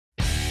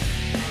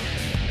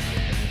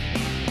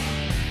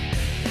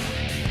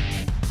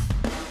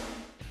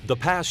The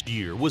past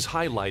year was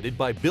highlighted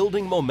by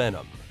building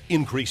momentum,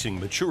 increasing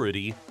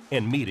maturity,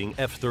 and meeting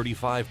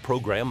F-35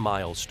 program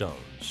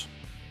milestones.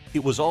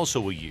 It was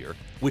also a year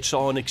which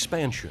saw an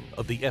expansion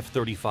of the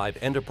F-35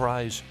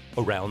 enterprise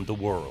around the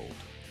world.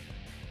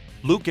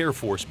 Luke Air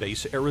Force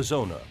Base,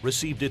 Arizona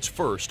received its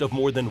first of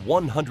more than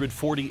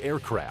 140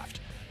 aircraft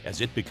as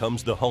it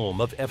becomes the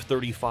home of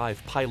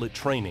F-35 pilot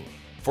training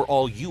for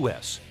all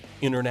U.S.,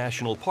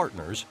 international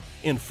partners,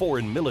 and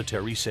foreign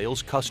military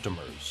sales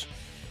customers.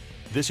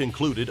 This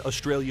included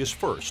Australia's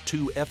first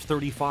two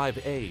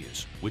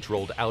F-35As, which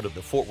rolled out of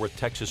the Fort Worth,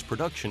 Texas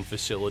production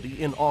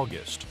facility in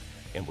August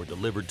and were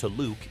delivered to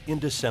Luke in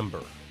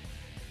December.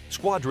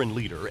 Squadron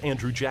Leader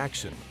Andrew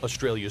Jackson,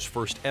 Australia's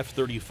first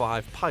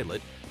F-35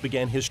 pilot,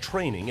 began his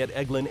training at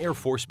Eglin Air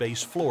Force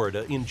Base,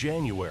 Florida in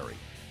January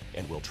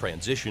and will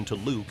transition to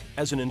Luke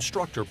as an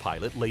instructor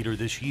pilot later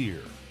this year.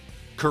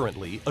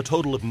 Currently, a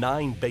total of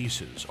 9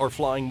 bases are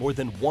flying more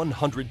than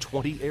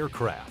 120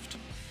 aircraft.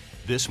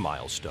 This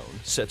milestone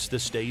sets the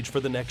stage for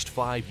the next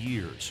 5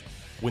 years,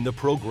 when the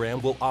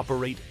program will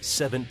operate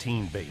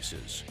 17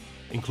 bases,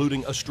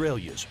 including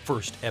Australia's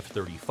first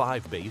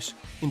F-35 base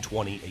in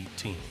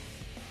 2018.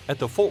 At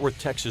the Fort Worth,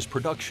 Texas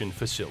production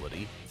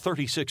facility,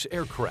 36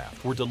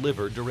 aircraft were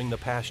delivered during the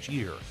past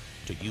year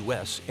to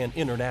U.S. and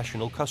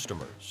international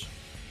customers.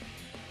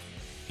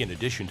 In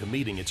addition to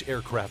meeting its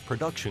aircraft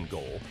production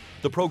goal,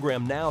 the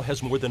program now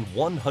has more than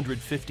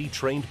 150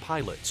 trained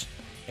pilots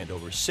and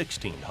over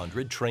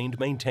 1,600 trained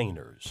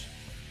maintainers.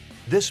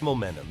 This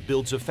momentum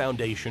builds a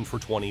foundation for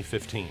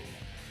 2015,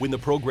 when the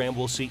program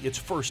will see its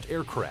first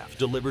aircraft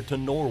delivered to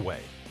Norway,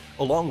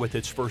 along with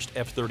its first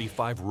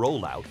F-35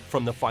 rollout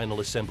from the final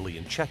assembly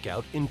and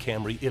checkout in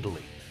Cameri,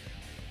 Italy.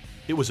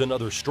 It was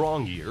another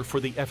strong year for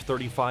the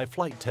F-35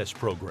 flight test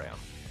program,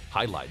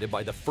 highlighted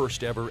by the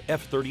first ever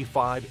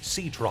F-35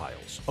 sea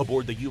trials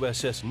aboard the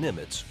USS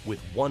Nimitz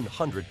with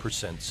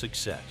 100%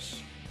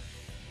 success.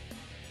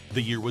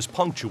 The year was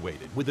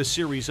punctuated with a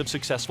series of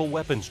successful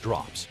weapons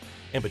drops,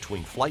 and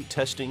between flight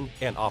testing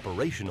and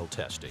operational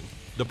testing,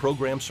 the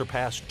program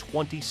surpassed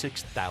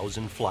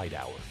 26,000 flight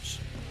hours.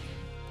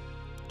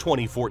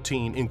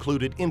 2014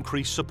 included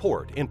increased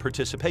support and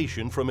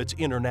participation from its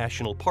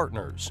international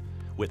partners,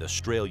 with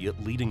Australia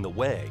leading the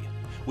way,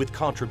 with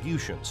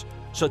contributions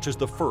such as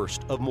the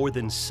first of more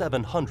than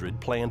 700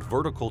 planned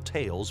vertical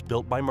tails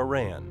built by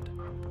Morand.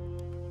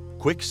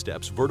 Quick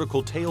Step's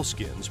vertical tail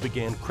skins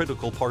began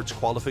critical parts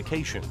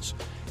qualifications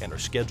and are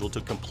scheduled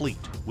to complete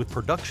with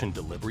production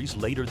deliveries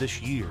later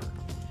this year.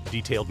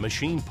 Detailed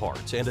machine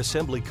parts and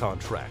assembly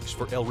contracts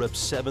for LRIP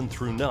 7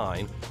 through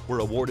 9 were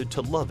awarded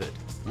to Lovett,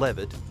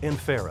 Levitt, and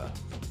Farah.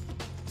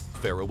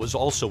 Farah was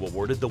also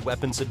awarded the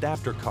weapons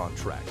adapter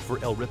contract for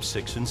LRIP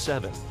 6 and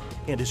 7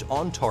 and is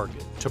on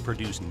target to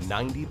produce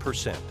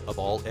 90% of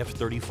all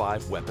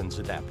F-35 weapons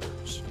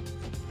adapters.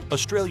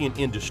 Australian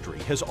industry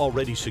has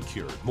already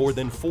secured more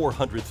than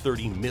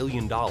 $430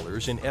 million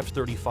in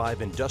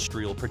F-35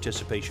 industrial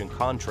participation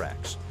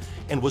contracts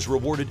and was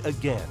rewarded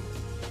again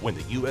when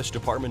the U.S.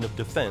 Department of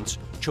Defense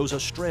chose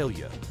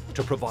Australia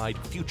to provide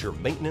future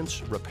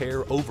maintenance,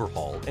 repair,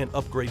 overhaul, and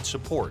upgrade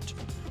support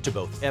to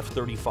both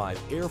F-35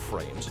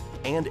 airframes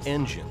and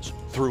engines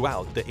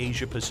throughout the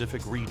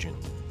Asia-Pacific region.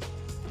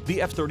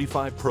 The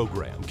F-35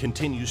 program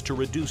continues to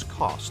reduce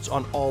costs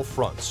on all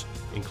fronts,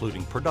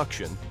 including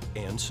production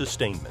and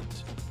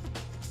sustainment.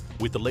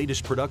 With the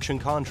latest production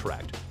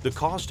contract, the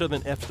cost of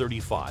an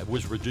F-35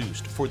 was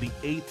reduced for the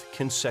 8th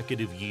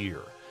consecutive year,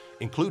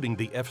 including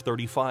the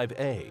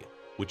F-35A,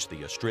 which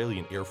the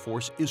Australian Air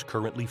Force is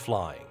currently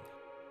flying.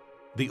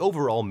 The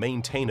overall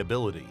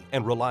maintainability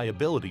and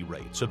reliability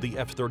rates of the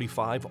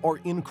F-35 are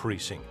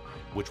increasing,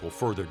 which will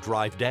further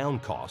drive down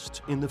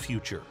costs in the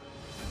future.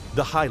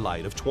 The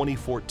highlight of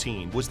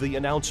 2014 was the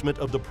announcement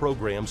of the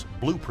program's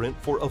Blueprint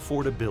for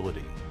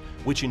Affordability,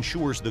 which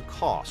ensures the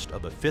cost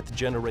of a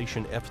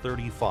 5th-generation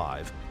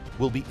F-35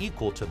 will be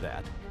equal to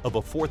that of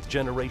a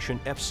 4th-generation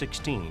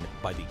F-16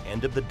 by the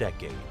end of the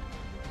decade.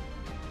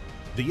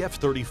 The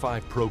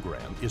F-35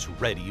 program is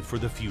ready for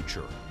the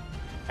future.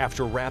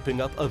 After wrapping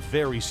up a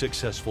very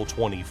successful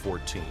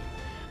 2014,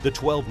 the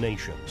 12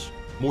 nations,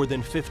 more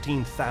than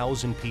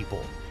 15,000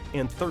 people,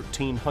 and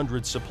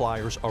 1,300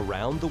 suppliers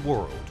around the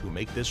world who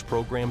make this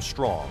program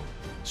strong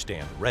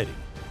stand ready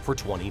for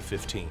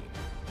 2015.